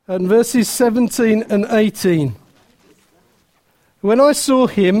and verses 17 and 18. When I saw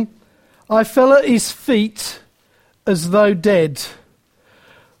him, I fell at his feet as though dead.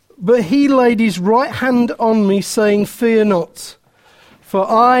 But he laid his right hand on me, saying, Fear not, for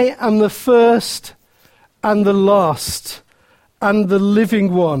I am the first and the last and the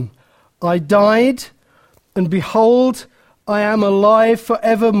living one. I died, and behold, I am alive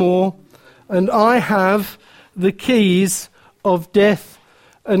forevermore, and I have the keys of death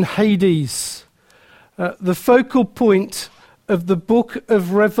and Hades. The focal point of the book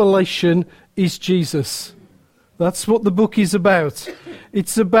of Revelation is Jesus. That's what the book is about.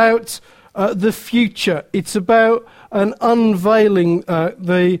 It's about the future. It's about an unveiling.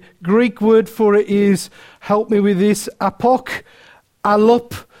 The Greek word for it is, help me with this,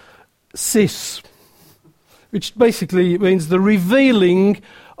 apokalopsis, which basically means the revealing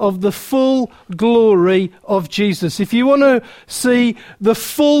of the full glory of Jesus. If you want to see the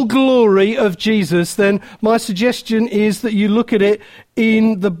full glory of Jesus, then my suggestion is that you look at it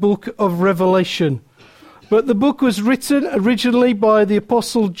in the book of Revelation. But the book was written originally by the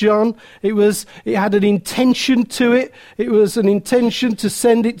Apostle John. It had an intention to it. It was an intention to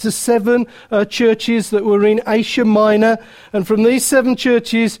send it to 7 churches that were in Asia Minor. And from these 7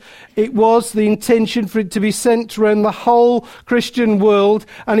 churches, it was the intention for it to be sent around the whole Christian world.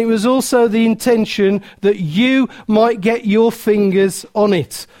 And it was also the intention that you might get your fingers on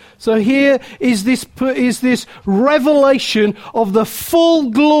it. So here is this revelation of the full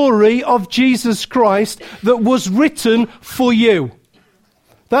glory of Jesus Christ that was written for you.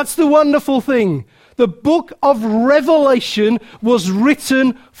 That's the wonderful thing. The book of Revelation was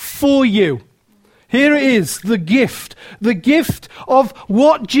written for you. Here it is, the gift of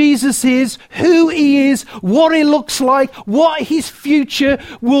what Jesus is, who he is, what he looks like, what his future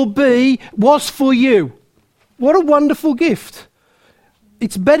will be, was for you. What a wonderful gift.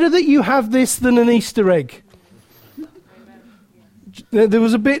 It's better that you have this than an Easter egg. There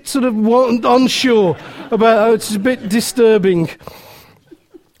was a bit sort of unsure about how it's a bit disturbing.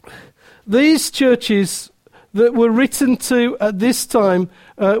 These churches that were written to at this time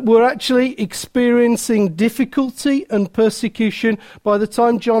were actually experiencing difficulty and persecution. By the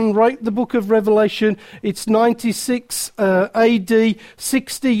time John wrote the book of Revelation, it's 96 AD,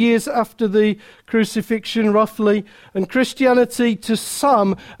 60 years after the crucifixion roughly, and Christianity to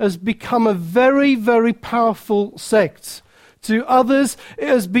some has become a very, very powerful sect. To others, it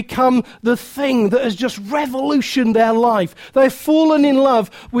has become the thing that has just revolutionized their life. They've fallen in love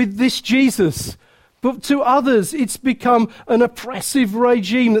with this Jesus. But to others, it's become an oppressive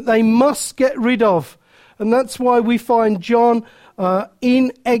regime that they must get rid of. And that's why we find John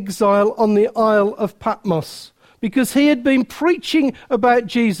in exile on the Isle of Patmos. Because he had been preaching about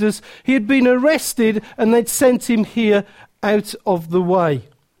Jesus, he had been arrested, and they'd sent him here out of the way.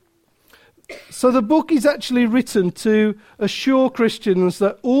 So the book is actually written to assure Christians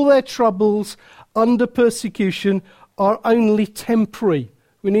that all their troubles under persecution are only temporary.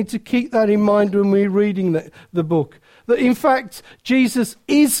 We need to keep that in mind when we're reading the book. That in fact, Jesus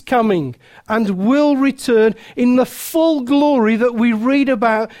is coming and will return in the full glory that we read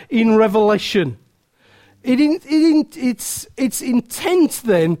about in Revelation. Its intent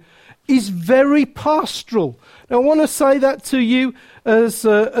then is very pastoral. Now, I want to say that to you as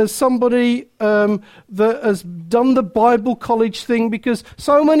somebody that has done the Bible college thing, because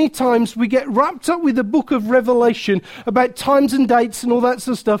so many times we get wrapped up with the book of Revelation about times and dates and all that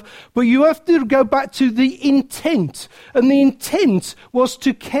sort of stuff, but you have to go back to the intent. And the intent was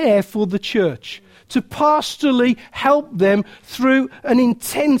to care for the church, to pastorally help them through an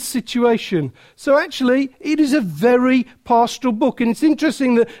intense situation. So actually, it is a very pastoral book. And it's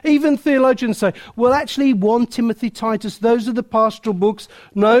interesting that even theologians say, well, actually, 1 Timothy, Titus, those are the pastoral books.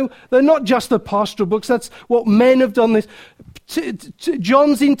 No, they're not just the pastoral books. That's what men have done this.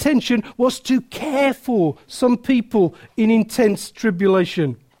 John's intention was to care for some people in intense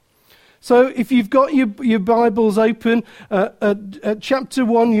tribulation. So if you've got your Bibles open, at chapter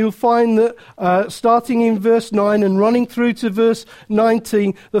 1, you'll find that starting in verse 9 and running through to verse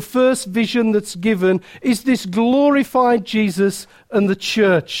 19, the first vision that's given is this glorified Jesus and the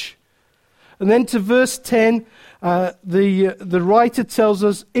church. And then to verse 10, the writer tells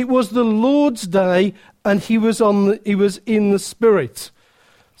us it was the Lord's day and he was in the Spirit.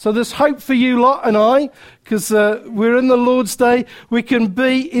 So there's hope for you lot and I, because we're in the Lord's Day. We can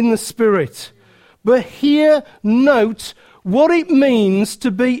be in the Spirit. But here, note what it means to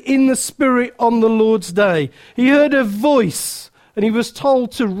be in the Spirit on the Lord's Day. He heard a voice, and he was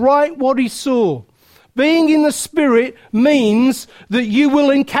told to write what he saw. Being in the Spirit means that you will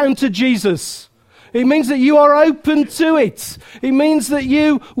encounter Jesus. It means that you are open to it. It means that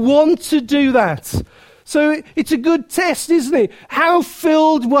you want to do that. So it's a good test, isn't it? How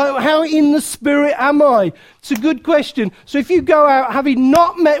filled, how in the Spirit am I? It's a good question. So if you go out having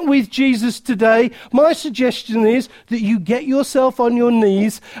not met with Jesus today, my suggestion is that you get yourself on your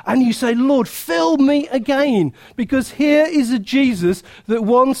knees and you say, Lord, fill me again. Because here is a Jesus that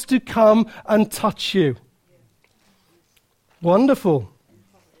wants to come and touch you. Wonderful.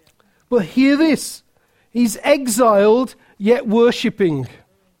 But hear this. He's exiled, yet worshipping.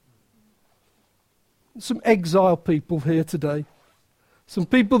 Some exile people here today. Some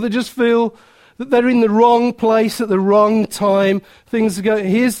people that just feel that they're in the wrong place at the wrong time. Things are going,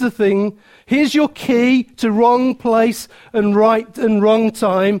 here's the thing. Here's your key to wrong place and right and wrong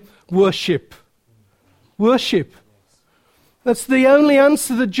time. Worship. Worship. That's the only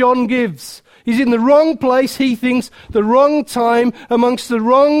answer that John gives. He's in the wrong place, he thinks, the wrong time, amongst the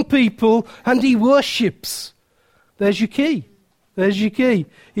wrong people, and he worships. There's your key. There's your key.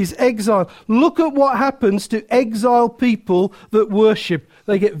 He's exiled. Look at what happens to exiled people that worship.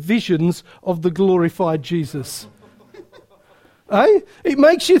 They get visions of the glorified Jesus. Eh? It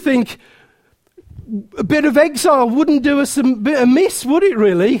makes you think a bit of exile wouldn't do us a bit amiss, would it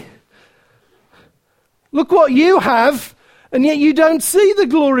really? Look what you have, and yet you don't see the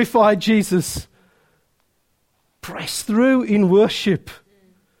glorified Jesus. Press through in worship.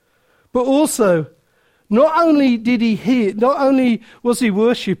 But also, not only did he hear, not only was he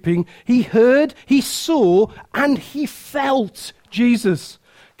worshipping, he heard, he saw, and he felt Jesus.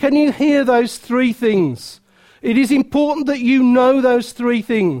 Can you hear those three things? It is important that you know those three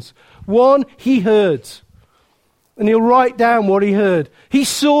things. One, he heard. And he'll write down what he heard. He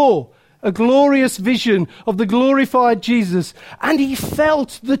saw a glorious vision of the glorified Jesus, and he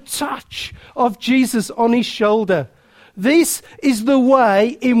felt the touch of Jesus on his shoulder. This is the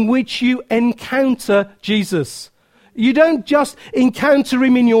way in which you encounter Jesus. You don't just encounter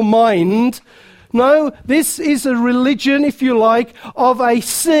him in your mind. No, this is a religion, if you like, of a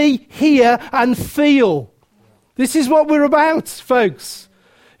see, hear, and feel. This is what we're about, folks.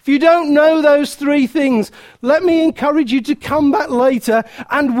 If you don't know those three things, let me encourage you to come back later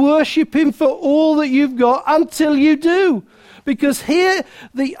and worship him for all that you've got until you do. Because here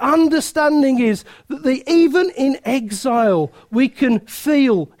the understanding is that even in exile we can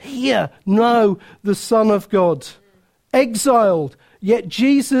feel, hear, know the Son of God. Exiled, yet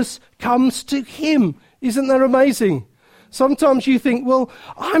Jesus comes to him. Isn't that amazing? Sometimes you think, well,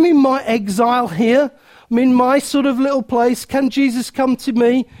 I'm in my exile here. I'm in my sort of little place. Can Jesus come to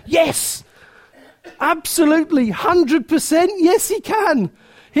me? Yes, absolutely, 100%. Yes, he can.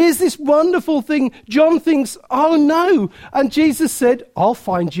 Here's this wonderful thing. John thinks, oh no. And Jesus said, I'll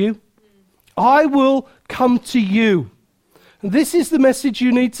find you. I will come to you. And this is the message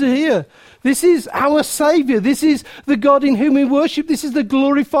you need to hear. This is our Saviour. This is the God in whom we worship. This is the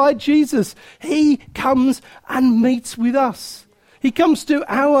glorified Jesus. He comes and meets with us. He comes to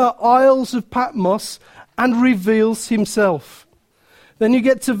our Isles of Patmos and reveals himself. Then you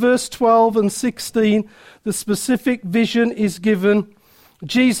get to verse 12 and 16. The specific vision is given.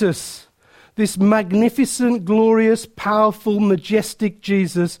 Jesus, this magnificent, glorious, powerful, majestic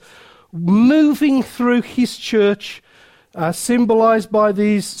Jesus, moving through his church, symbolized by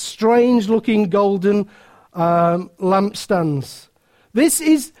these strange-looking golden lampstands. This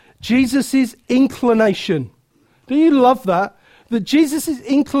is Jesus' inclination. Do you love that? That Jesus'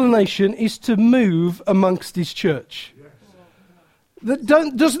 inclination is to move amongst his church. Yes.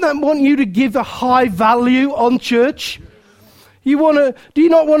 Doesn't that want you to give a high value on church? Do you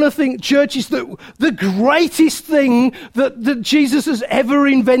not want to think church is the greatest thing that Jesus has ever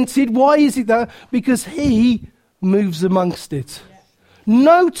invented? Why is it that? Because he moves amongst it. Yes.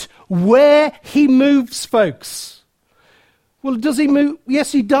 Note where he moves, folks. Well, does he move?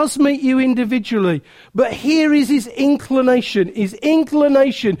 Yes, he does meet you individually. But here is his inclination. His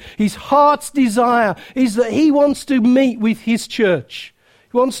inclination, his heart's desire is that he wants to meet with his church.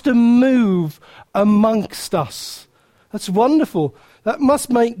 He wants to move amongst us. That's wonderful. That must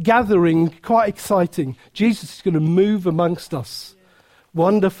make gathering quite exciting. Jesus is going to move amongst us.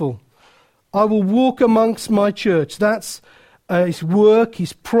 Wonderful. I will walk amongst my church. That's his work,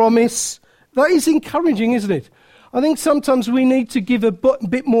 his promise. That is encouraging, isn't it? I think sometimes we need to give a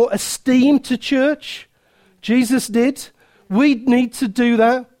bit more esteem to church. Jesus did. We need to do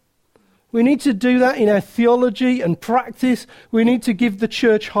that. We need to do that in our theology and practice. We need to give the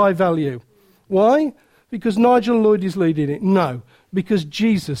church high value. Why? Because Nigel Lloyd is leading it? No, because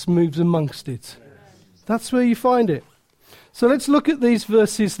Jesus moves amongst it. That's where you find it. So let's look at these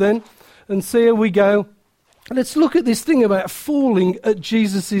verses then and see how we go. Let's look at this thing about falling at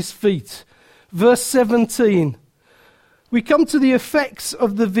Jesus' feet. verse 17. We come to the effects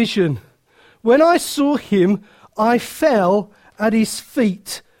of the vision. When I saw him, I fell at his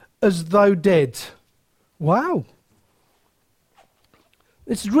feet as though dead. Wow.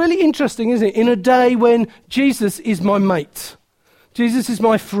 It's really interesting, isn't it? In a day when Jesus is my mate. Jesus is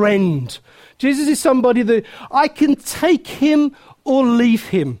my friend. Jesus is somebody that I can take him or leave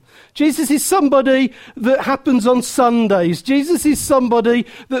him. Jesus is somebody that happens on Sundays. Jesus is somebody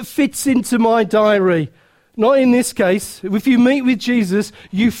that fits into my diary. Not in this case. If you meet with Jesus,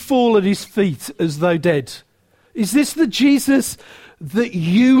 you fall at his feet as though dead. Is this the Jesus that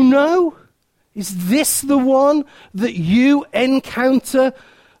you know? Is this the one that you encounter?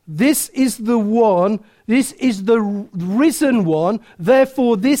 This is the one. This is the risen one.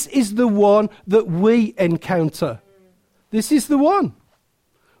 Therefore, this is the one that we encounter. This is the one.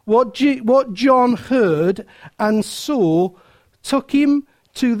 What John heard and saw took him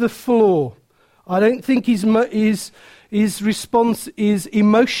to the floor. I don't think his response is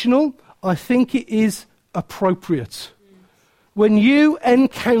emotional. I think it is appropriate. When you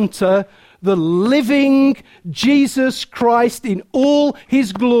encounter the living Jesus Christ in all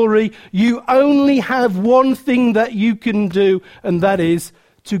his glory, you only have one thing that you can do, and that is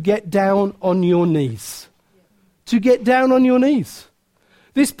to get down on your knees. To get down on your knees.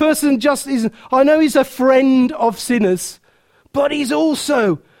 This person just isn't, I know he's a friend of sinners, but he's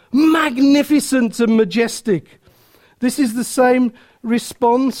also magnificent and majestic. This is the same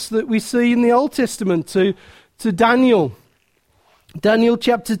response that we see in the Old Testament to Daniel. Daniel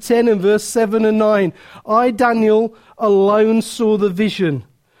chapter 10 and verse 7 and 9. I, Daniel, alone saw the vision,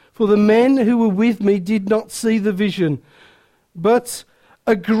 for the men who were with me did not see the vision. But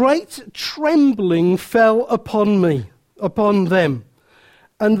a great trembling fell upon them,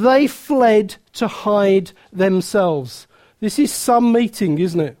 and they fled to hide themselves. This is some meeting,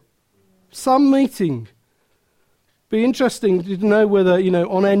 isn't it? Some meeting. Be interesting to know whether,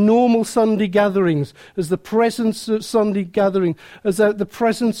 on our normal Sunday gatherings, as the presence of Sunday gathering, as the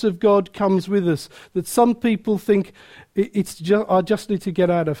presence of God comes with us, that some people think I just need to get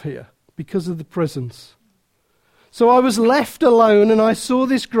out of here because of the presence. So I was left alone, and I saw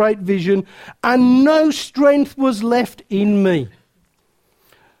this great vision, and no strength was left in me.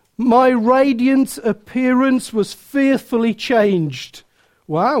 My radiant appearance was fearfully changed.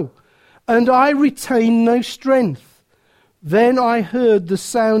 Wow. And I retained no strength. Then I heard the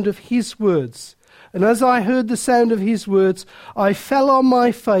sound of his words. And as I heard the sound of his words, I fell on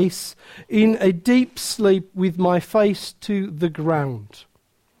my face in a deep sleep with my face to the ground.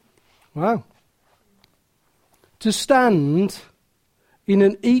 Wow. To stand in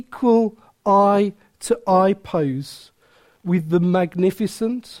an equal eye-to-eye pose with the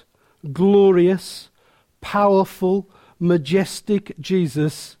magnificent, glorious, powerful, majestic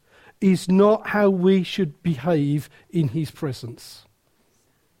Jesus is not how we should behave in his presence.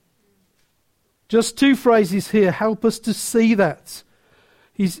 Just two phrases here help us to see that.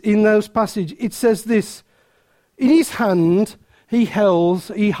 He's in those passages. It says this: in his hand he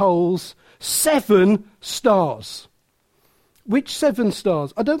holds 7 stars. Which 7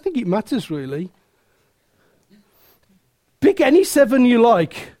 stars? I don't think it matters really. Pick any 7 you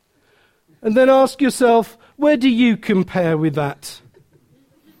like, and then ask yourself, where do you compare with that?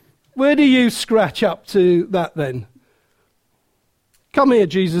 Where do you scratch up to that then? Come here,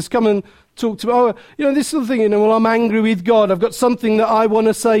 Jesus. Come and talk to me. Oh, this sort of thing, well, I'm angry with God. I've got something that I want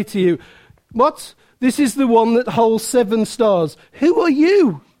to say to you. What? This is the one that holds 7 stars. Who are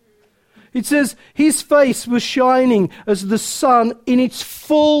you? It says, his face was shining as the sun in its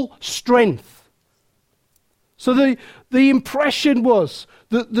full strength. So the impression was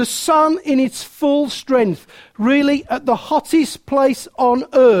that the sun in its full strength, really at the hottest place on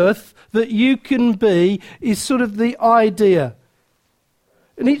earth that you can be, is sort of the idea.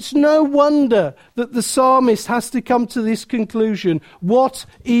 And it's no wonder that the psalmist has to come to this conclusion. What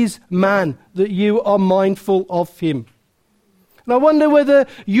is man that you are mindful of him? And I wonder whether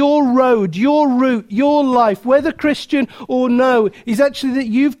your road, your route, your life, whether Christian or no, is actually that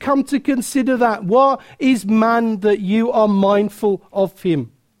you've come to consider that. What is man that you are mindful of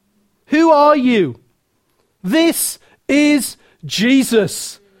him? Who are you? This is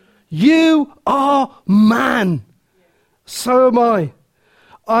Jesus. You are man. So am I.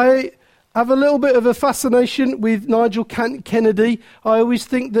 I have a little bit of a fascination with Nigel Kennedy. I always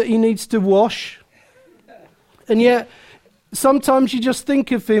think that he needs to wash. And yet, sometimes you just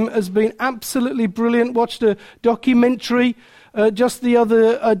think of him as being absolutely brilliant. Watched a documentary just the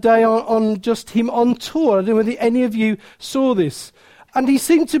other day on just him on tour. I don't know whether any of you saw this. And he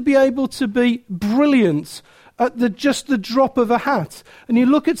seemed to be able to be brilliant at just the drop of a hat. And you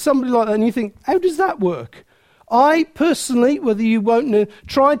look at somebody like that and you think, how does that work? I personally, whether you won't know,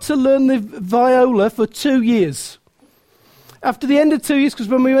 tried to learn the viola for 2 years. After the end of 2 years, because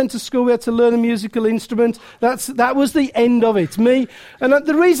when we went to school we had to learn a musical instrument, that was the end of it. And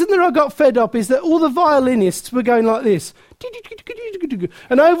the reason that I got fed up is that all the violinists were going like this.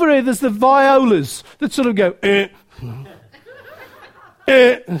 And over here there's the violas that sort of go,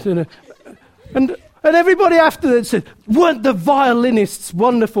 and everybody after that said, weren't the violinists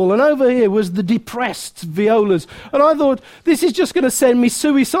wonderful? And over here was the depressed violas. And I thought, this is just going to send me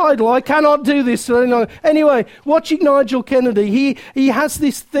suicidal. I cannot do this. Anyway, watching Nigel Kennedy, he has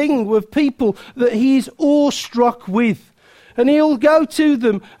this thing with people that he's awestruck with. And he'll go to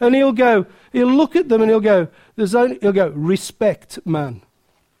them and he'll look at them and he'll go, respect, man.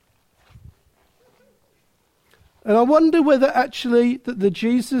 And I wonder whether actually that the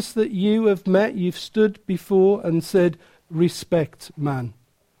Jesus that you have met, you've stood before and said, respect, man.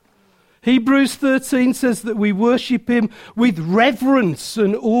 Hebrews 13 says that we worship him with reverence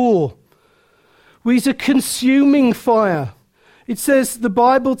and awe. He's a consuming fire. It says, the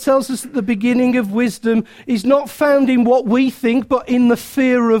Bible tells us that the beginning of wisdom is not found in what we think, but in the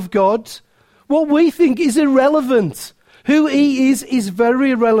fear of God. What we think is irrelevant. Who he is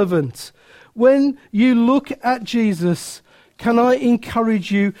very irrelevant. When you look at Jesus, can I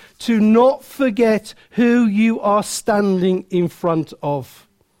encourage you to not forget who you are standing in front of?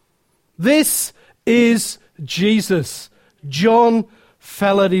 This is Jesus. John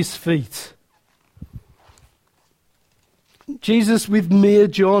fell at his feet. Jesus with mere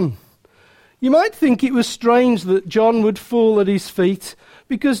John. You might think it was strange that John would fall at his feet,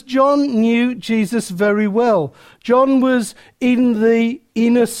 because John knew Jesus very well. John was in the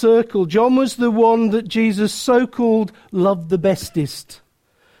inner circle. John was the one that Jesus so-called loved the bestest.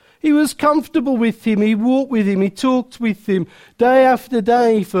 He was comfortable with him. He walked with him. He talked with him day after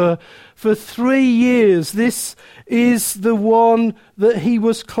day for 3 years. This is the one that he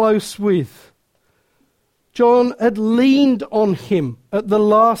was close with. John had leaned on him at the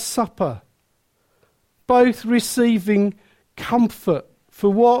Last Supper, both receiving comfort for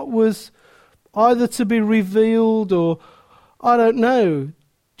what was either to be revealed or, I don't know.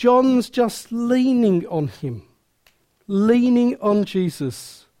 John's just leaning on him, leaning on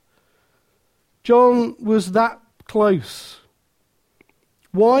Jesus. John was that close.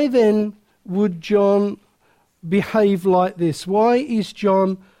 Why then would John behave like this? Why is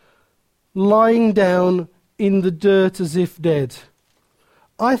John lying down in the dirt as if dead?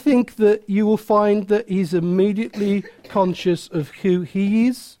 I think that you will find that he's immediately conscious of who he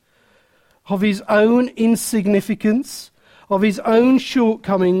is, of his own insignificance, of his own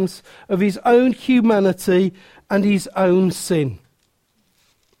shortcomings, of his own humanity, and his own sin.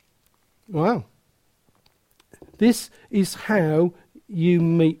 Wow. This is how you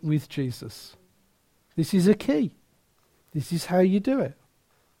meet with Jesus. This is a key. This is how you do it.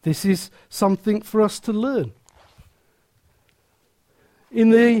 This is something for us to learn.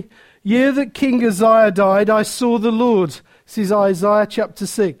 In the year that King Uzziah died, I saw the Lord, this is Isaiah chapter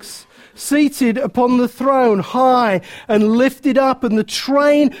 6, seated upon the throne, high and lifted up, and the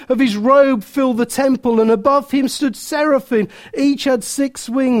train of his robe filled the temple, and above him stood seraphim. Each had 6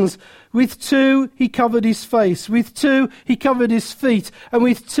 wings. With 2 he covered his face, with 2 he covered his feet, and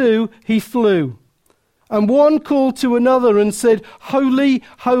with 2 he flew. And one called to another and said, Holy,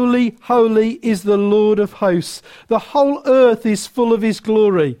 holy, holy is the Lord of hosts. The whole earth is full of his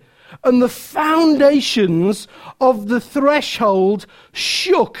glory. And the foundations of the threshold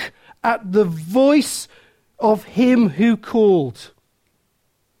shook at the voice of him who called.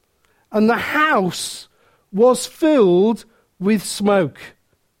 And the house was filled with smoke.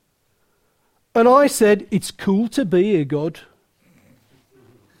 And I said, it's cool to be here, God.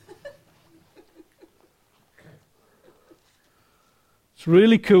 It's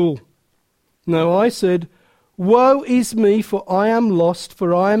really cool. No, I said, woe is me, for I am lost,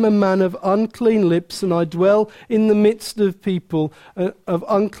 for I am a man of unclean lips, and I dwell in the midst of people of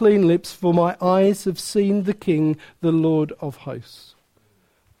unclean lips, for my eyes have seen the King, the Lord of hosts.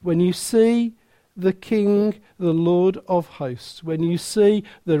 When you see the King, the Lord of hosts, when you see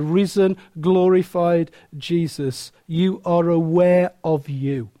the risen, glorified Jesus, you are aware of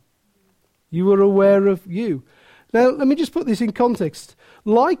you. You are aware of you. Now, let me just put this in context.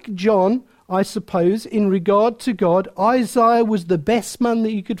 Like John, I suppose, in regard to God, Isaiah was the best man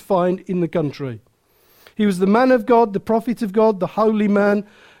that you could find in the country. He was the man of God, the prophet of God, the holy man.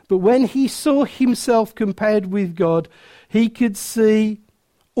 But when he saw himself compared with God, he could see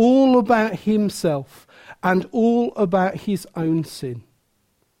all about himself and all about his own sin.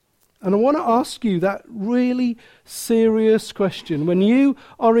 And I want to ask you that really serious question. When you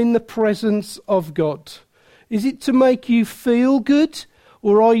are in the presence of God, is it to make you feel good,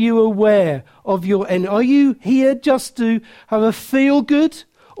 or are you aware of your end? Are you here just to have a feel good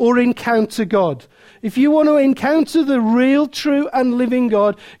or encounter God? If you want to encounter the real, true and living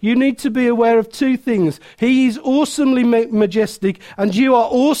God, you need to be aware of two things. He is awesomely majestic and you are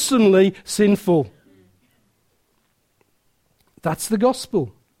awesomely sinful. That's the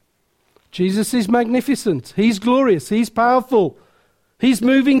gospel. Jesus is magnificent. He's glorious. He's powerful. He's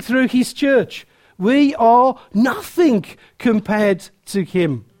moving through his church. We are nothing compared to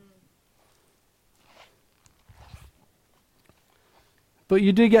him. But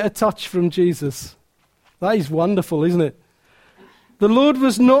you do get a touch from Jesus. That is wonderful, isn't it? The Lord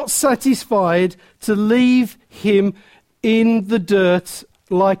was not satisfied to leave him in the dirt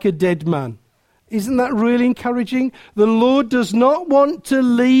like a dead man. Isn't that really encouraging? The Lord does not want to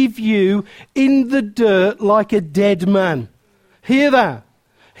leave you in the dirt like a dead man. Hear that.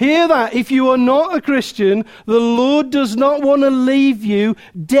 Hear that. If you are not a Christian, the Lord does not want to leave you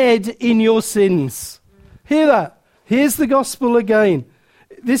dead in your sins. Hear that. Here's the gospel again.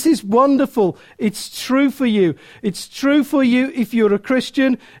 This is wonderful. It's true for you. It's true for you if you're a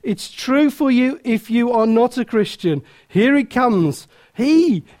Christian. It's true for you if you are not a Christian. Here it comes.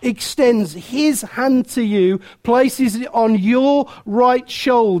 He extends his hand to you, places it on your right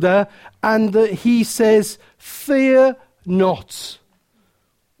shoulder, and he says, "Fear not."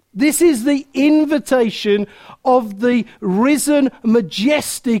 This is the invitation of the risen,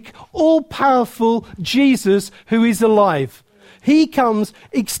 majestic, all-powerful Jesus who is alive. He comes,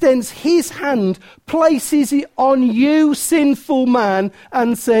 extends his hand, places it on you, sinful man,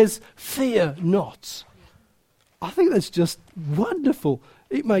 and says, "Fear not." I think that's just wonderful.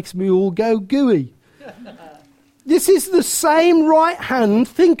 It makes me all go gooey. This is the same right hand,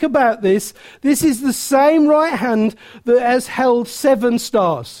 think about this, this is the same right hand that has held 7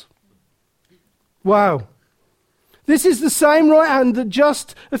 stars. Wow. This is the same right hand that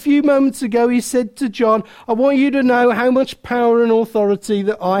just a few moments ago he said to John, "I want you to know how much power and authority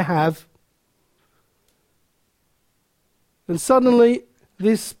that I have." And suddenly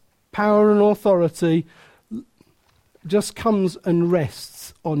this power and authority just comes and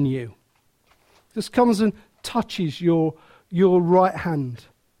rests on you. Just comes and touches your right hand.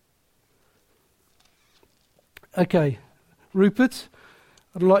 Okay, Rupert,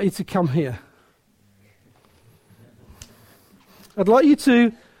 I'd like you to come here. I'd like you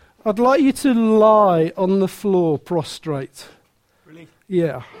to lie on the floor prostrate. Really?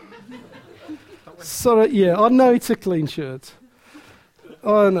 Yeah. Sorry, yeah, I know it's a clean shirt.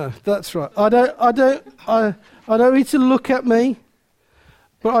 Oh no, that's right. I don't need to look at me,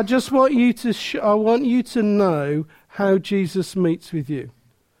 but I just want you to I want you to know how Jesus meets with you.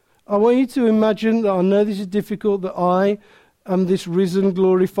 I want you to imagine that I know this is difficult, that I am this risen,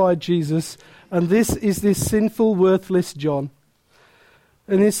 glorified Jesus, and this is this sinful, worthless John.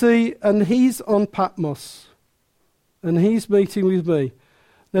 And you see, and he's on Patmos, and he's meeting with me.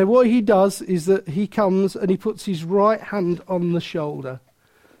 Now what he does is that he comes and he puts his right hand on the shoulder.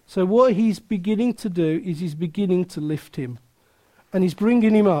 So what he's beginning to do is he's beginning to lift him. And he's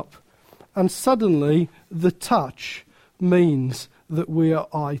bringing him up. And suddenly the touch means that we are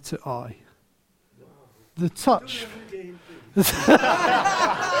eye to eye. The touch.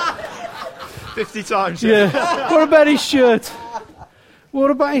 50 times. Yeah. What about his shirt?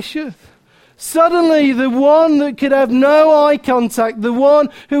 What about his shirt? Suddenly, the one that could have no eye contact, the one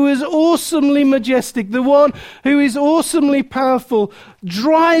who is awesomely majestic, the one who is awesomely powerful,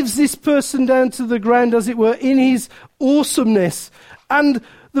 drives this person down to the ground, as it were, in his awesomeness. And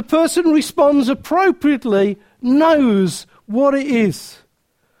the person responds appropriately, knows what it is.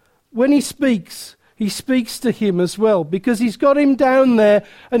 When he speaks to him as well, because he's got him down there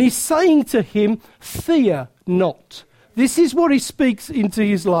and he's saying to him, "Fear not." This is what he speaks into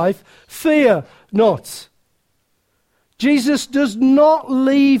his life. Fear not. Jesus does not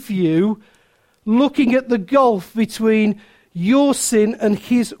leave you looking at the gulf between your sin and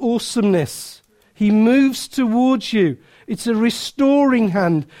his awesomeness. He moves towards you. It's a restoring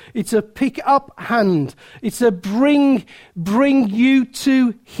hand. It's a pick up hand. It's a bring you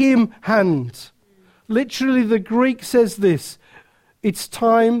to him hand. Literally, the Greek says this. It's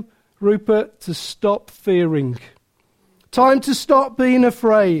time, Rupert, to stop fearing. Time to stop being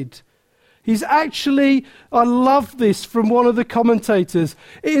afraid. He's actually, I love this from one of the commentators,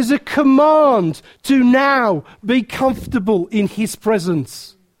 it is a command to now be comfortable in his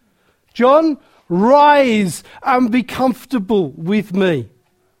presence. John, rise and be comfortable with me.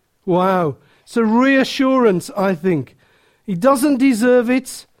 Wow. It's a reassurance, I think. He doesn't deserve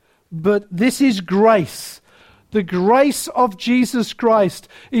it, But this is grace. The grace of Jesus Christ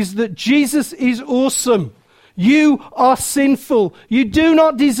is that Jesus is awesome. You are sinful. You do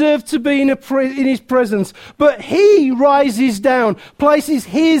not deserve to be in his presence. But he rises down, places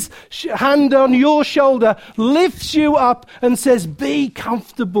his hand on your shoulder, lifts you up and says, be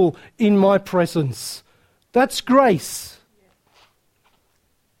comfortable in my presence. That's grace.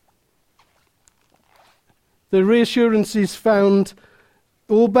 The reassurance is found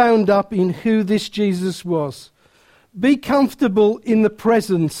all bound up in who this Jesus was. Be comfortable in the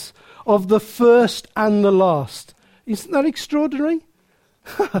presence of the first and the last. Isn't that extraordinary?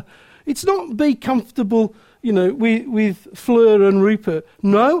 It's not be comfortable, with Fleur and Rupert.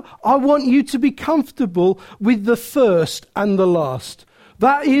 No, I want you to be comfortable with the first and the last.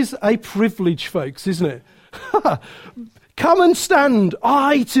 That is a privilege, folks, isn't it? Come and stand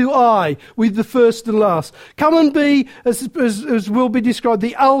eye to eye with the first and last. Come and be, as will be described,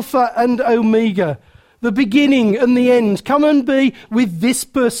 the Alpha and Omega, the beginning and the end. Come and be with this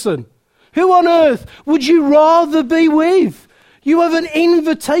person. Who on earth would you rather be with? You have an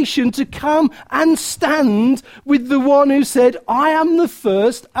invitation to come and stand with the one who said, I am the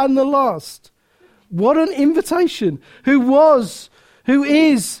first and the last. What an invitation. Who was, who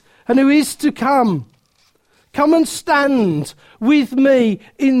is, and who is to come. Come and stand with me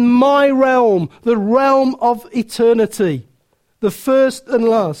in my realm, the realm of eternity, the first and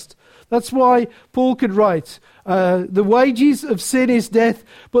last. That's why Paul could write, the wages of sin is death,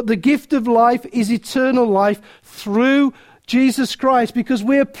 but the gift of life is eternal life through Jesus Christ, because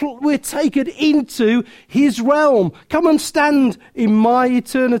we're taken into his realm. Come and stand in my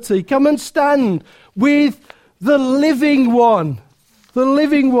eternity. Come and stand with the living one. The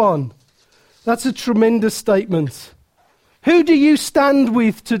living one. That's a tremendous statement. Who do you stand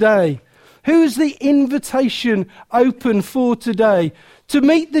with today? Who's the invitation open for today? To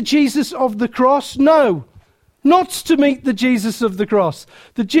meet the Jesus of the cross? No, not to meet the Jesus of the cross.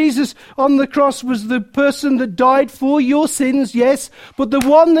 The Jesus on the cross was the person that died for your sins, yes, but the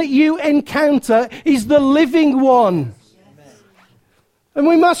one that you encounter is the living one. Amen. And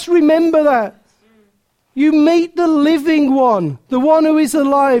we must remember that. You meet the living one, the one who is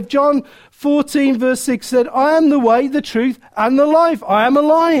alive. John 14 verse 6 said, I am the way, the truth, and the life. I am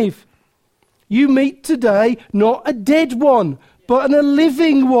alive. You meet today not a dead one, but a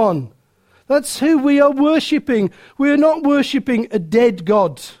living one. That's who we are worshipping. We are not worshipping a dead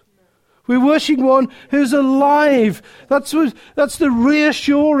God. We're worshipping one who's alive. That's the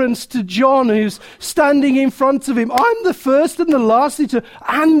reassurance to John, who's standing in front of him. I'm the first and the last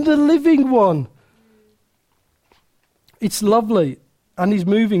and the living one. It's lovely, and he's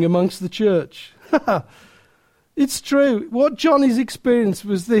moving amongst the church. It's true. What John has experienced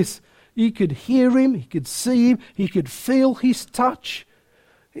was this. He could hear him, he could see him, he could feel his touch.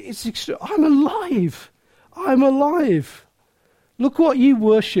 I'm alive. I'm alive. Look what you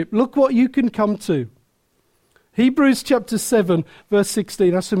worship. Look what you can come to. Hebrews chapter 7, verse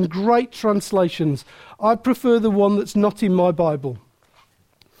 16 has some great translations. I prefer the one that's not in my Bible.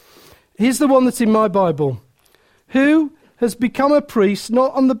 Here's the one that's in my Bible. Who has become a priest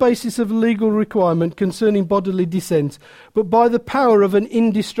not on the basis of legal requirement concerning bodily descent, but by the power of an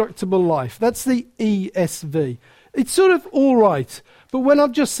indestructible life. That's the ESV. It's sort of all right, but when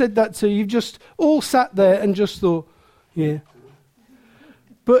I've just said that to you, you've just all sat there and just thought, yeah.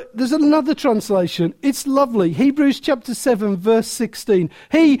 But there's another translation. It's lovely. Hebrews chapter 7, verse 16.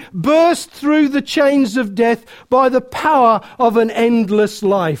 He burst through the chains of death by the power of an endless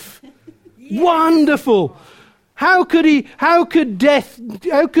life. Yes. Wonderful. How could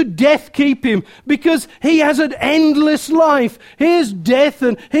death keep him? Because he has an endless life. Here's death,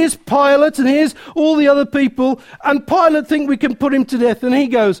 and here's Pilate, and here's all the other people. And Pilate think we can put him to death, and he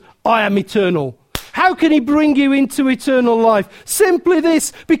goes, I am eternal. How can he bring you into eternal life? Simply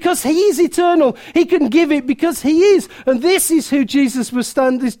this, because he is eternal. He can give it because he is. And this is who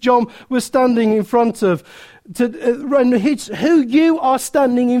this John was standing in front of. It's who you are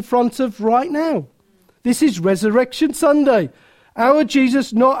standing in front of right now. This is Resurrection Sunday. Our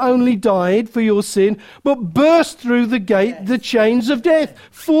Jesus not only died for your sin, but burst through the chains of death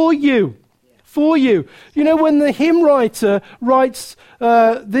for you. For you. You know, when the hymn writer writes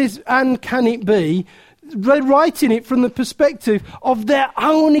this, and can it be, they're writing it from the perspective of their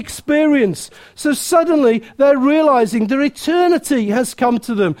own experience. So suddenly they're realizing their eternity has come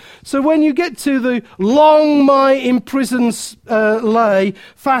to them. So when you get to the long my imprisoned lay,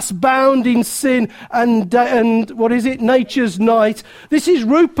 fast bound in sin and what is it, nature's night. This is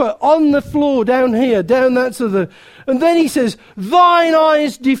Rupert on the floor down here, down that sort of. And then he says, thine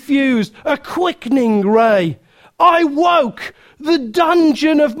eyes diffused a quickening ray. I woke. The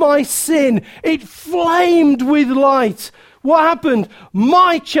dungeon of my sin, it flamed with light. What happened?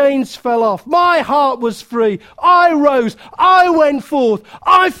 My chains fell off. My heart was free. I rose. I went forth.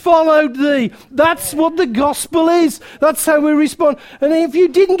 I followed thee. That's what the gospel is. That's how we respond. And if you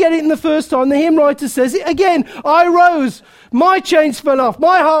didn't get it in the first time, the hymn writer says it again. I rose. My chains fell off.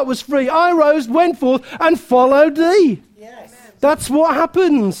 My heart was free. I rose, went forth, and followed thee. Yes. That's what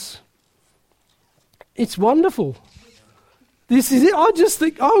happens. It's wonderful. This is it. I just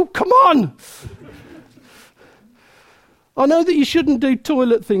think, oh, come on. I know that you shouldn't do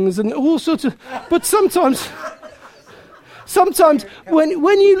toilet things and all sorts of, but sometimes when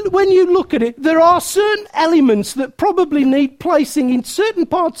you look at it, there are certain elements that probably need placing in certain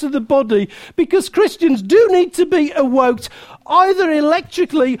parts of the body, because Christians do need to be awoke either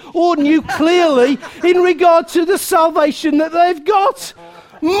electrically or nuclearly in regard to the salvation that they've got.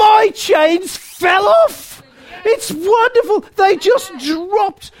 My chains fell off. It's wonderful. They just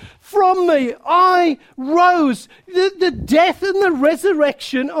dropped from me. I rose. The death and the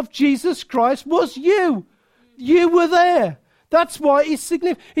resurrection of Jesus Christ was you. You were there. That's why it's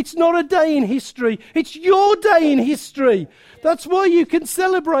significant. It's not a day in history. It's your day in history. That's why you can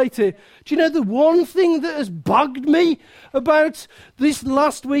celebrate it. Do you know the one thing that has bugged me about this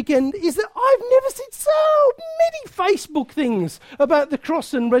last weekend is that I've never seen so many Facebook things about the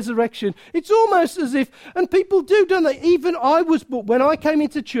cross and resurrection. It's almost as if, and people do, don't they? Even I was, but when I came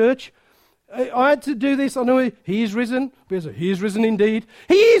into church, I had to do this. I know he is risen. He is risen indeed.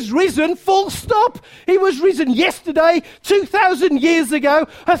 He is risen, full stop. He was risen yesterday, 2,000 years ago,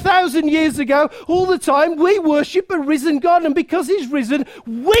 1,000 years ago. All the time we worship a risen God. And because he's risen,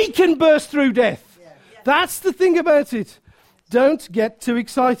 we can burst through death. Yeah. That's the thing about it. Don't get too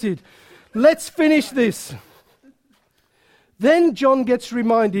excited. Let's finish this. Then John gets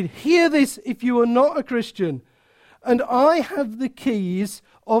reminded, hear this if you are not a Christian. And I have the keys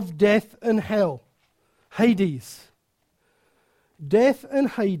of death and hell. Hades. Death and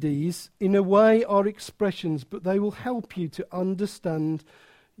Hades, in a way, are expressions, but they will help you to understand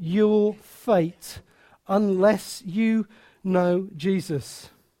your fate unless you know Jesus.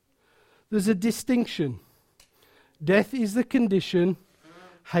 There's a distinction. Death is the condition.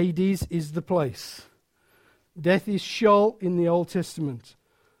 Hades is the place. Death is Sheol in the Old Testament,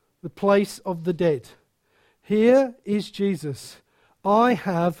 the place of the dead. Here is Jesus. I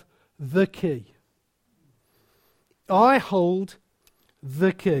have the key. I hold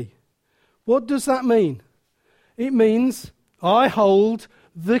the key. What does that mean? It means I hold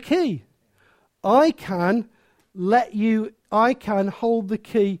the key. I can hold the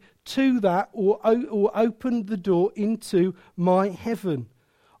key to that or open the door into my heaven.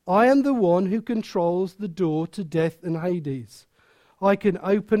 I am the one who controls the door to death and Hades. I can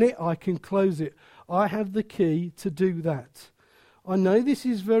open it, I can close it. I have the key to do that. I know this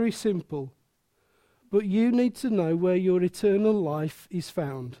is very simple, but you need to know where your eternal life is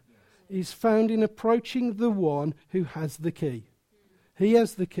found. It's found in approaching the one who has the key. He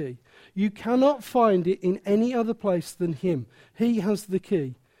has the key. You cannot find it in any other place than him. He has the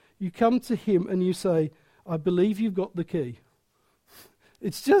key. You come to him and you say, I believe you've got the key.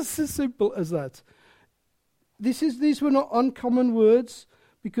 It's just as simple as that. These were not uncommon words,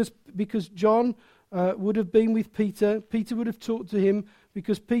 because John would have been with Peter. Peter would have talked to him,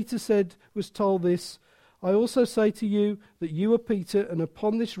 because Peter was told this. I also say to you that you are Peter, and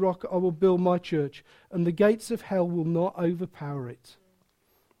upon this rock I will build my church, and the gates of hell will not overpower it.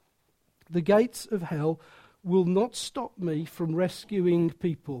 The gates of hell will not stop me from rescuing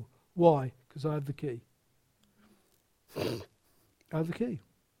people. Why? Because I have the key. I have the key.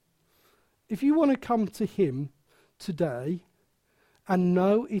 If you want to come to him today and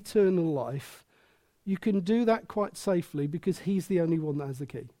know eternal life, you can do that quite safely, because he's the only one that has the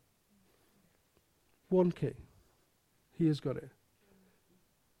key. One key. He has got it.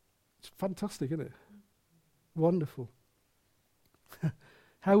 It's fantastic, isn't it? Wonderful.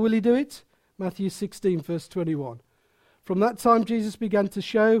 How will he do it? Matthew 16, verse 21. From that time Jesus began to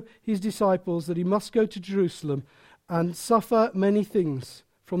show his disciples that he must go to Jerusalem and suffer many things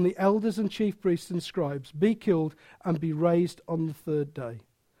from the elders and chief priests and scribes, be killed, and be raised on the third day.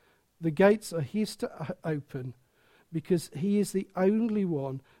 The gates are his to open, because he is the only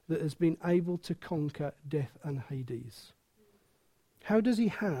one that has been able to conquer death and Hades. How does he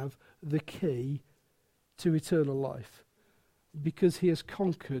have the key to eternal life? Because he has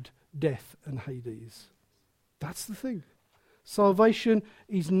conquered death and Hades. That's the thing. Salvation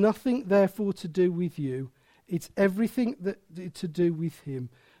is nothing, therefore, to do with you. It's everything to do with him.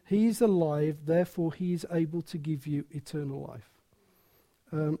 He is alive, therefore he is able to give you eternal life.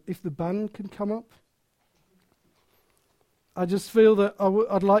 If the band can come up. I just feel that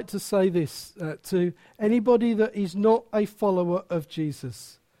I'd like to say this to anybody that is not a follower of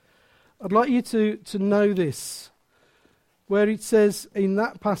Jesus. I'd like you to know this, where it says in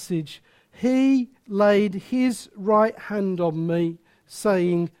that passage, he laid his right hand on me,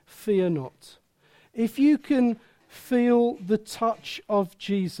 saying, fear not. If you can feel the touch of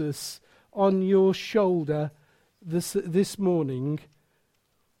Jesus on your shoulder this morning,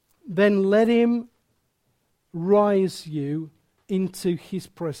 then let him rise you into his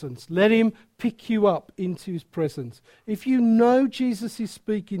presence. Let him pick you up into his presence. If you know Jesus is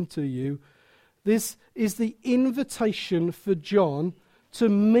speaking to you, this is the invitation for John to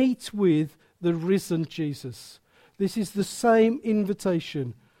meet with the risen Jesus. This is the same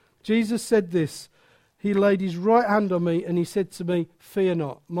invitation. Jesus said this. He laid his right hand on me and he said to me, fear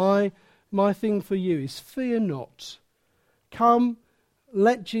not. My thing for you is fear not. Come,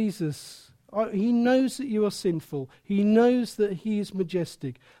 let Jesus. He knows that you are sinful. He knows that he is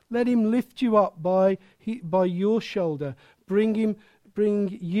majestic. Let him lift you up by your shoulder. Bring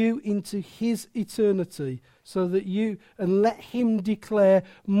you into his eternity, so that and let him declare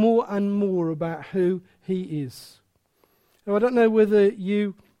more and more about who he is. Now, I don't know whether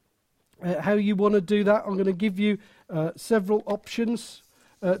how you want to do that. I'm going to give you several options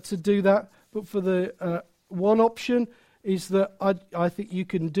to do that. But for the one option is that I think you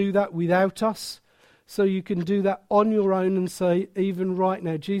can do that without us. So you can do that on your own and say, even right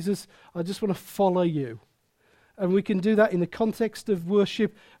now, Jesus, I just want to follow you. And we can do that in the context of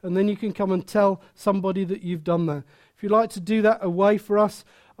worship, and then you can come and tell somebody that you've done that. If you'd like to do that away for us,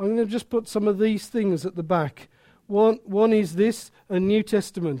 I'm going to just put some of these things at the back. One is this, a New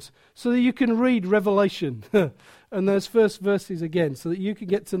Testament, so that you can read Revelation and those first verses again, so that you can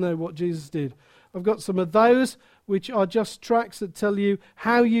get to know what Jesus did. I've got some of those, which are just tracts that tell you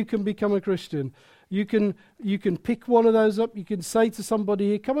how you can become a Christian. You can pick one of those up. You can say to somebody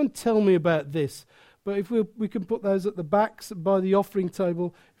here, come and tell me about this. But if we can put those at the backs by the offering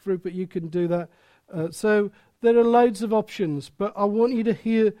table, if Rupert, you can do that. So there are loads of options, but I want you to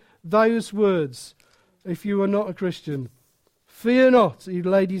hear those words if you are not a Christian. Fear not. He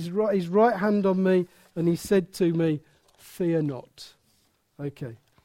laid his right hand on me and he said to me, fear not. Okay.